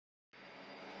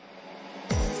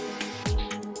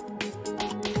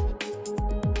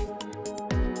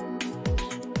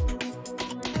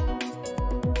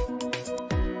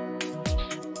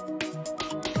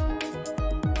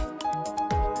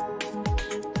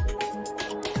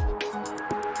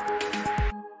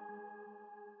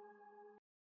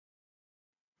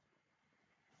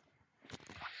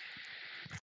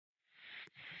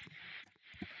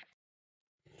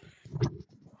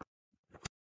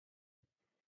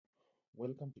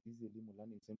Welcome to Easy Elimu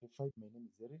Learning Simplified. My name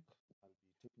is Eric. I'll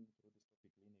be taking you through this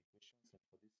topic, linear equations, and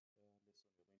for this lesson,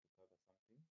 we're going to cover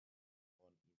something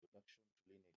on introduction to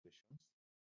linear equations.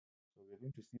 So we're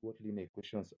going to see what linear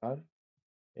equations are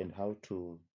and how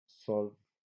to solve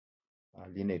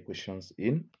linear equations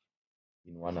in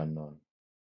one unknown.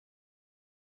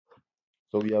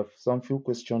 So we have some few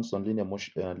questions on linear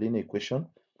equation,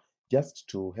 just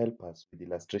to help us with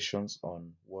illustrations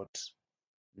on what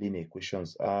linear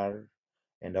equations are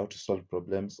and how to solve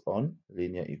problems on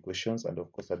linear equations. And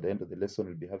of course, at the end of the lesson,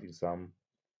 we'll be having some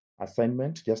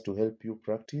assignment just to help you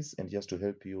practice and just to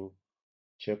help you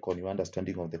check on your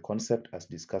understanding of the concept as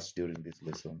discussed during this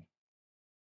lesson.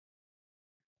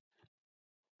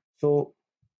 So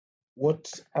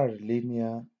what are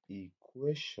linear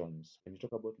equations? When you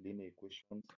talk about linear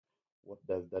equations, what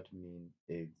does that mean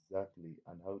exactly?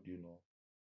 And how do you know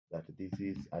that this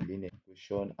is a linear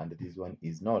equation and this one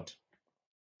is not?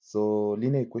 So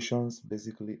linear equations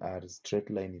basically are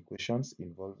straight line equations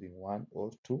involving one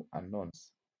or two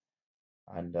unknowns.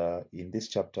 And in this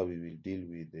chapter, we will deal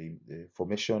with the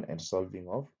formation and solving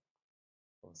of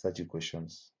such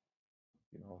equations.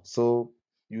 So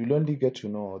you will only get to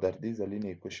know that this is a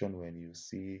linear equation when you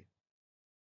see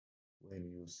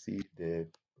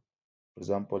for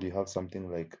example, you have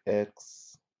something like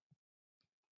x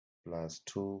plus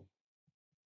 2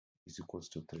 is equals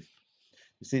to 3.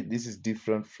 You see, this is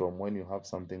different from when you have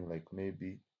something like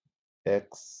maybe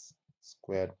x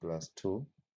squared plus 2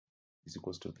 is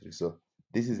equals to 3. So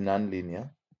this is non-linear,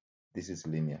 this is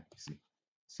linear, you see.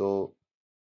 So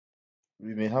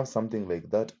we may have something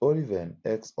like that, or even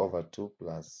x over 2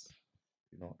 plus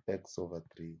x over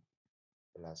 3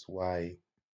 plus y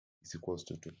is equals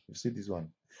to 2. You see this one.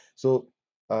 So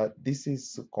this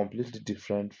is completely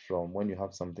different from when you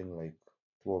have something like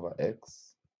 2 over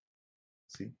x,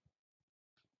 see,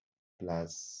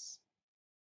 plus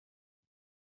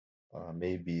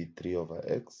maybe 3 over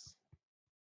x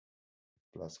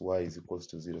plus y is equals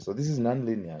to 0. So this is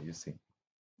non-linear, you see.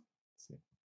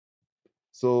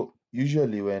 So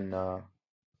usually when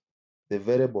the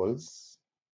variables,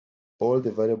 all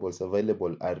the variables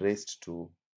available are raised to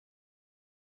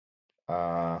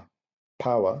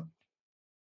power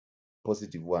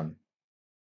positive 1,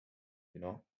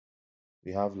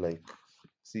 we have like,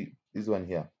 see this one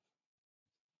here,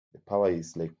 the power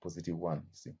is like positive 1,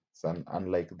 see. So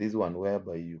unlike this one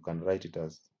whereby you can write it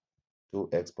as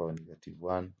 2x power negative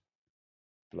 1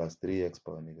 plus 3x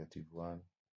power negative 1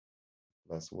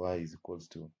 plus y is equals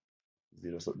to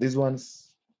 0. So these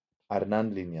ones are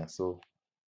non-linear. So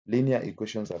linear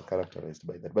equations are characterized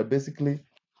by that. But basically,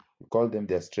 we call them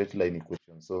their straight line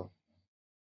equations. So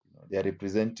they are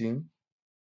representing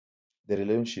the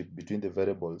relationship between the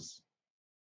variables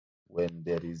when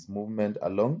there is movement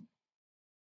along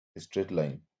a straight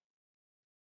line.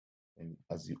 And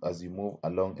as you move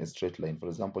along a straight line, for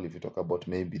example, if you talk about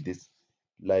maybe this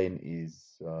line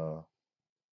is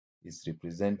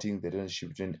representing the relationship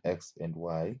between x and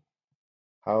y,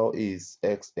 how is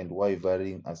x and y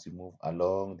varying as you move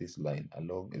along this line,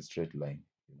 along a straight line?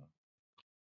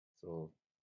 So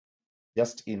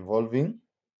just involving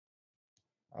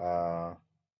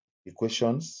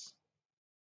equations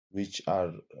which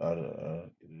are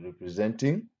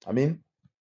representing,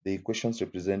 the equations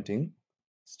representing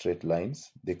straight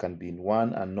lines. They can be in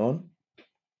one unknown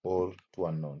or two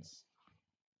unknowns.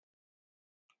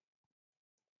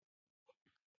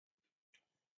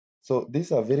 So this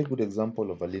is a very good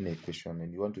example of a linear equation,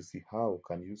 and you want to see how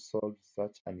can you solve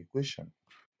such an equation.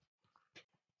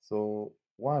 So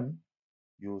one,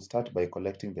 you start by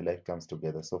collecting the like terms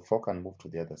together. So 4 can move to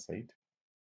the other side.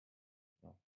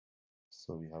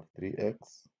 So we have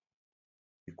 3x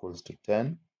equals to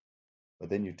 10, but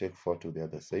then you take 4 to the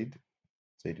other side,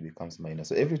 so it becomes minus.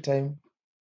 So every time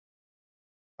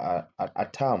a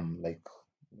term, like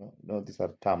these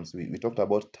are terms. We talked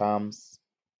about terms,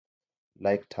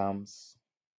 like terms,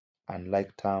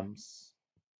 unlike terms,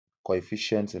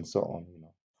 coefficients, and so on.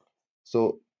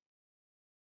 So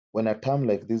when a term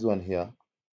like this one here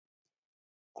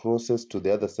crosses to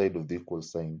the other side of the equal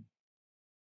sign,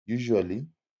 usually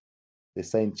the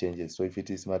sign changes. So if it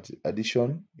is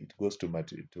addition, it goes to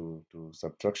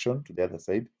subtraction to the other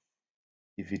side.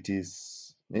 If it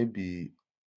is maybe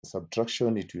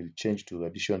subtraction, it will change to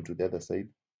addition to the other side.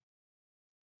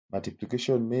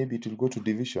 Multiplication, maybe it will go to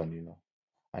division,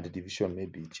 and the division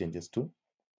maybe changes to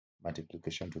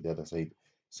multiplication to the other side.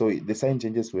 So the sign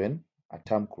changes when a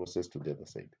term crosses to the other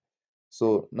side.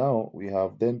 So now we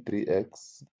have then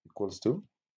 3x equals to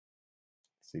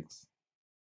 6.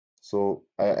 So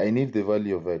I need the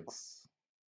value of x.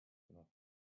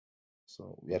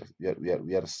 So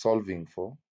we are solving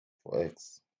for for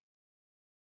x.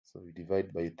 So we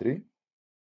divide by 3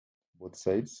 both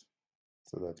sides,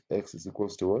 so that x is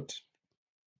equals to what?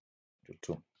 To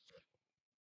 2.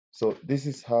 So this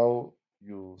is how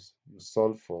you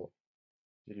solve for,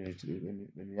 when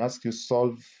we ask you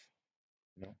solve,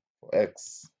 for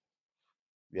x,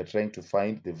 we are trying to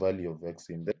find the value of x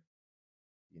in the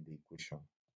equation.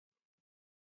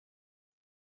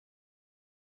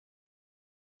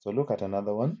 So look at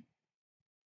another one.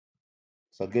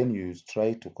 So again, you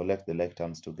try to collect the like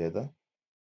terms together.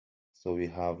 So we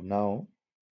have now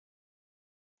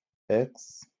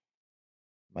x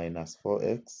minus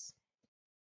 4x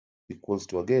equals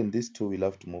to, again, these two will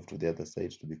have to move to the other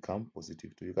side to become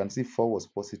positive 2. You can see 4 was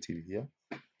positive here.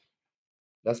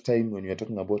 Last time when we were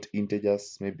talking about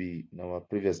integers, maybe in our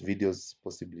previous videos,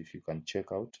 possibly if you can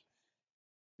check out,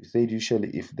 we said usually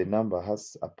if the number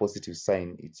has a positive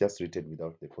sign, it's just written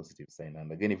without the positive sign.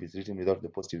 And again, if it's written without the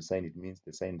positive sign, it means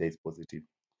the sign there is positive.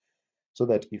 So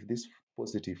that if this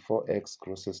positive 4x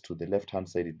crosses to the left-hand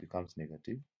side, it becomes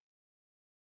negative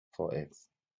 4x.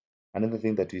 Another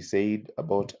thing that we said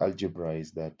about algebra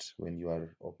is that when you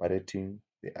are operating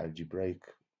the algebraic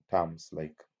terms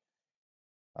like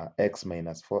x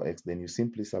minus 4x, then you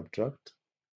simply subtract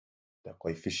the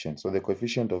coefficient. So the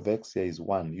coefficient of x here is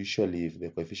 1. Usually if the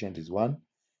coefficient is 1,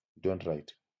 you don't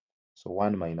write. So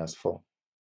 1 minus 4.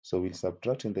 So we'll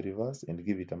subtract in the reverse and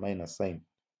give it a minus sign.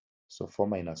 So 4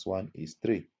 minus 1 is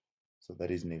 3. So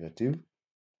that is negative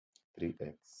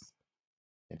 3x.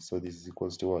 And so this is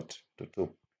equals to what? To 2.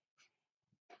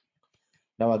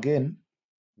 Now again,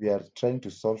 we are trying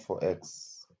to solve for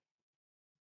x.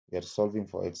 We are solving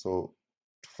for x. So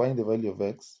to find the value of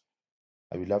x,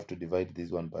 I will have to divide this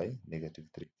one by negative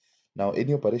 3. Now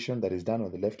any operation that is done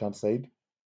on the left-hand side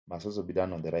must also be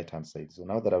done on the right-hand side. So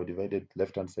now that I've divided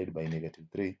left-hand side by negative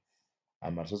 3, I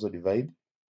must also divide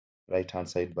right-hand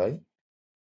side by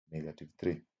negative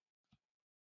 3.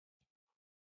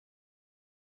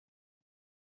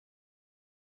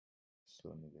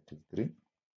 So negative 3.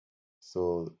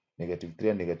 So negative 3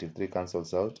 and negative 3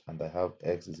 cancels out, and I have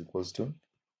x is equals to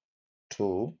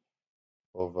 2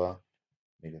 over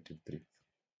negative 3.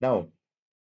 Now,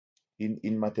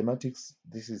 in mathematics,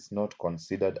 this is not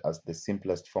considered as the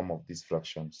simplest form of this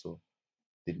fraction. So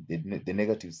the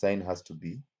negative sign has to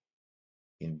be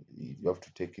you have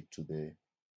to take it to the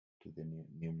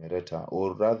numerator,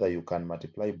 or rather you can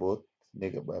multiply both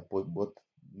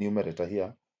numerator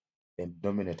here and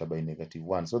denominator by negative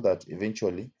 1, so that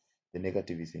eventually the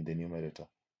negative is in the numerator.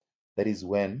 That is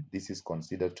when this is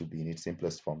considered to be in its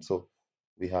simplest form. So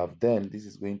we have then, this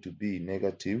is going to be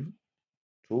negative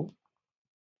 2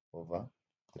 over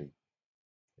 3.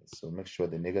 So make sure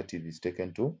the negative is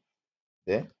taken to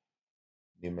the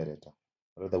numerator.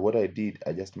 Rather, what I did,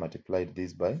 I just multiplied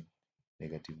this by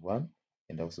negative 1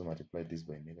 and also multiplied this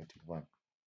by negative 1.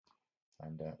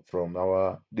 And from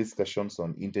our discussions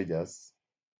on integers,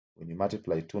 when you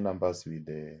multiply two numbers with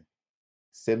the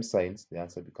same signs, the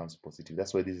answer becomes positive.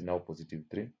 That's why this is now positive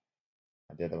 3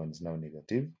 and the other one is now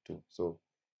negative 2. So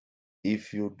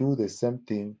if you do the same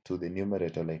thing to the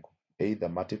numerator, like either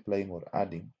multiplying or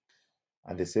adding,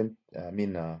 and the same,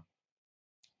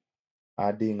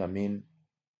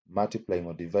 multiplying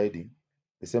or dividing,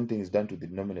 the same thing is done to the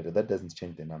denominator. That doesn't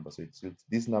change the number. So it's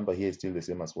this number here is still the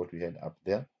same as what we had up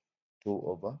there, 2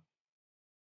 over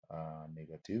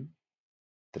negative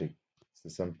 3. It's the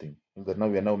same thing. But now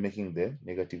we are now making the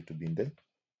negative to be in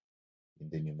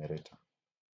the numerator.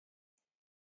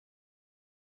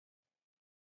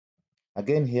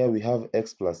 Again, here we have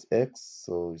x plus x.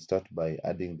 So we start by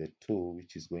adding the 2,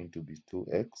 which is going to be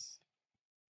 2x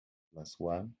plus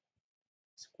 1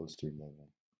 is equals to 11.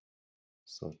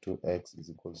 So 2x is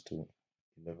equals to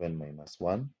 11 minus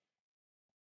 1.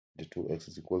 The 2x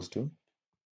is equals to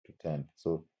 10.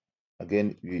 So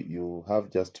again, you have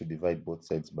just to divide both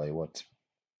sides by what?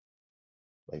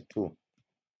 By 2.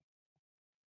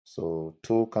 So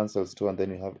 2 cancels 2, and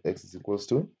then you have x is equals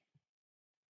to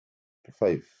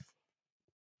 5.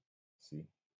 See,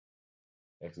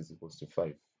 x is equals to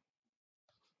 5.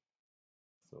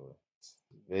 So it's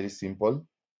very simple,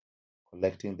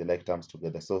 collecting the like terms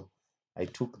together. So I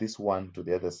took this one to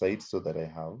the other side so that I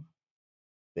have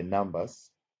the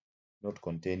numbers not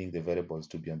containing the variables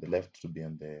to be on the left to be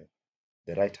on the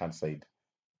right hand side,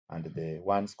 and the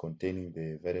ones containing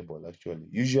the variable. Actually,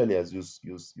 usually as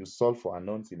you solve for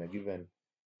unknowns in a given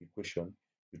equation,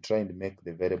 you try and make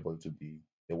the variable to be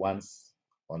the ones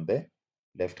on the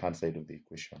left hand side of the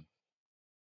equation.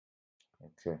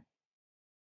 Okay,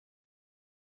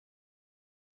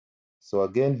 so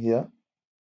again here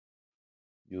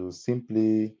you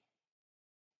simply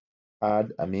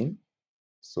add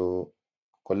so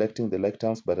collecting the like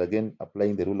terms, but again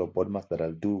applying the rule of BODMAS that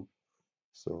I'll do.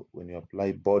 So when you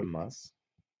apply BODMAS,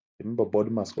 remember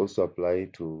BODMAS also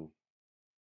applies to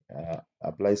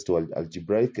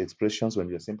algebraic expressions when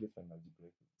you're simplifying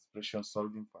algebraic expressions,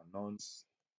 solving for knowns.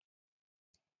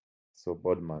 So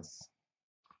BODMAS.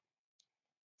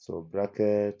 So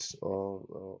bracket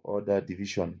or order,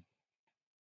 division,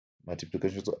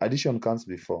 multiplication. So addition comes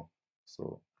before.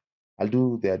 So I'll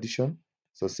do the addition.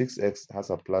 So 6x has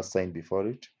a plus sign before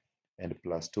it, and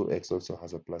plus 2x also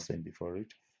has a plus sign before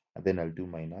it. And then I'll do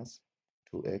minus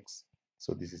 2x.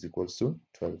 So this is equals to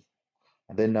 12.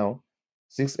 And then now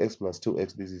 6x plus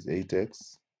 2x, this is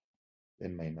 8x.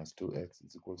 Then minus 2x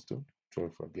is equals to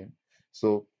 12 again.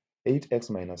 So 8x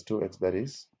minus 2x, that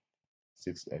is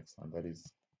 6x, and that is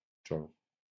 12.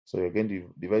 So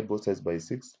again, divide both sides by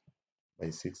 6.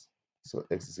 So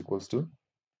x is equals to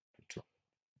 2.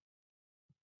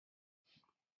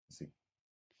 See,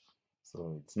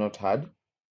 so it's not hard.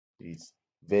 It's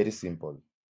very simple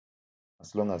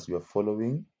as long as you are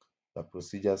following the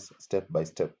procedures step by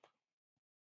step.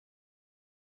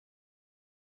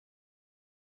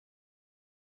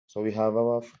 So we have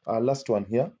our last one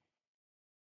here,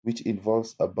 which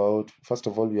involves about, first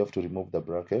of all, we have to remove the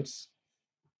brackets.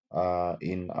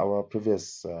 In our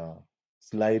previous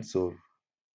slides or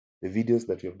the videos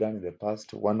that we have done in the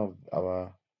past, one of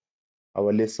our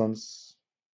lessons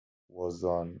was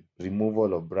on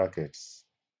removal of brackets,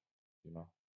 you know.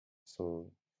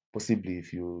 So possibly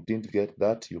if you didn't get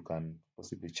that, you can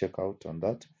possibly check out on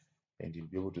that and you'll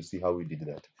be able to see how we did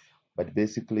that. But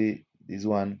basically this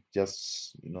one,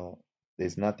 just,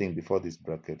 there's nothing before this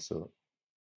bracket, so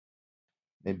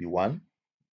maybe 1.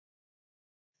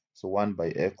 So 1 by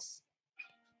x,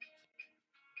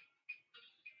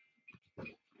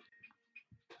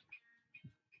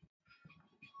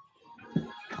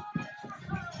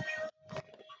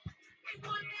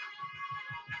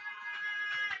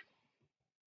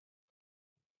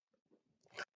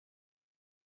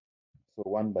 so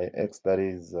 1 by x, that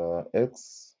is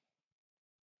x,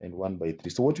 and 1 by 3.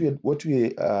 So what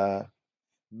we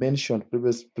mentioned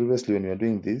previously when we were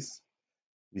doing this,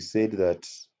 we said that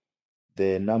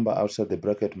the number outside the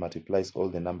bracket multiplies all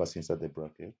the numbers inside the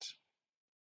bracket.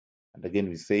 And again,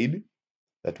 we said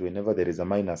that whenever there is a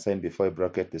minus sign before a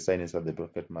bracket, the sign inside the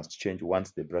bracket must change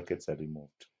once the brackets are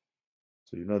removed.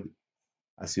 So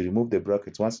as you remove the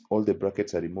brackets, once all the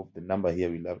brackets are removed, the number here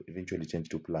will eventually change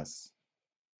to plus.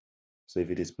 So if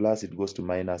it is plus, it goes to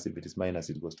minus. If it is minus,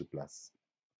 it goes to plus.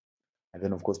 And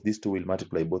then of course, these two will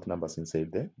multiply both numbers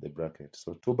inside the bracket.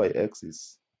 So 2 by x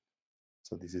is,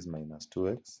 so this is minus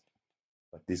 2x,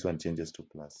 but this one changes to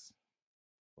plus,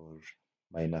 or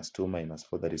minus 2 minus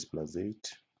 4, that is plus 8.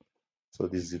 So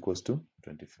this is equals to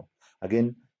 24.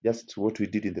 Again, just what we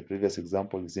did in the previous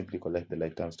example, we simply collect the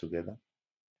like terms together.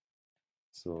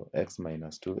 So x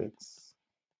minus 2x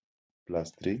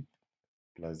plus 3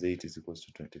 plus 8 is equals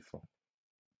to 24.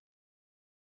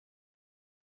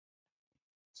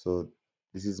 So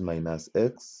this is minus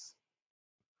x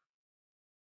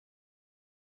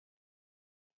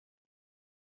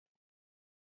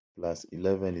plus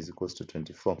 11 is equals to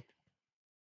 24.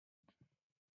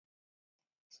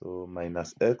 So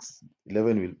minus x,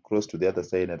 11 will cross to the other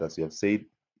side, and as you have said,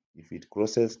 if it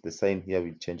crosses, the sign here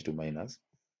will change to minus.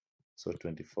 So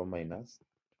 24 minus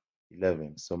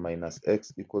 11. So minus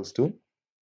x equals to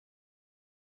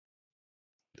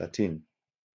 13.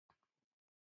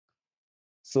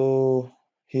 So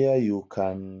here you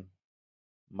can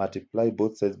multiply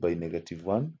both sides by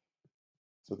 -1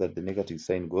 so that the negative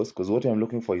sign goes, because what I'm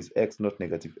looking for is x, not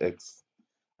negative x.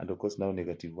 And of course now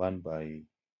 -1 by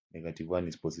 -1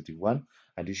 is +1,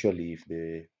 and usually if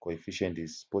the coefficient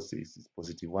is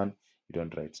 +1, you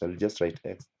don't write. So I'll just write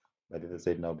x, but the other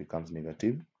side now becomes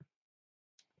 -13.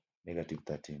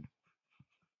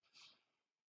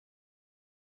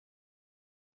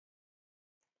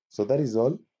 So that is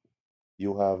all.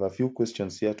 You have a few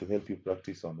questions here to help you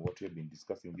practice on what we've been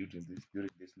discussing during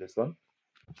this lesson.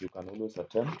 You can always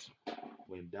attempt.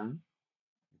 When done,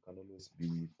 you can always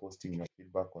be posting your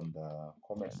feedback on the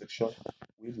comment section.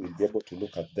 We will be able to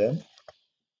look at them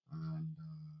and be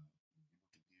able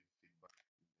to give feedback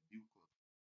in the due course.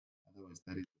 Otherwise,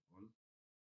 that is all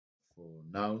for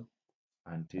now.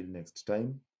 Until next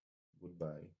time,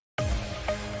 goodbye.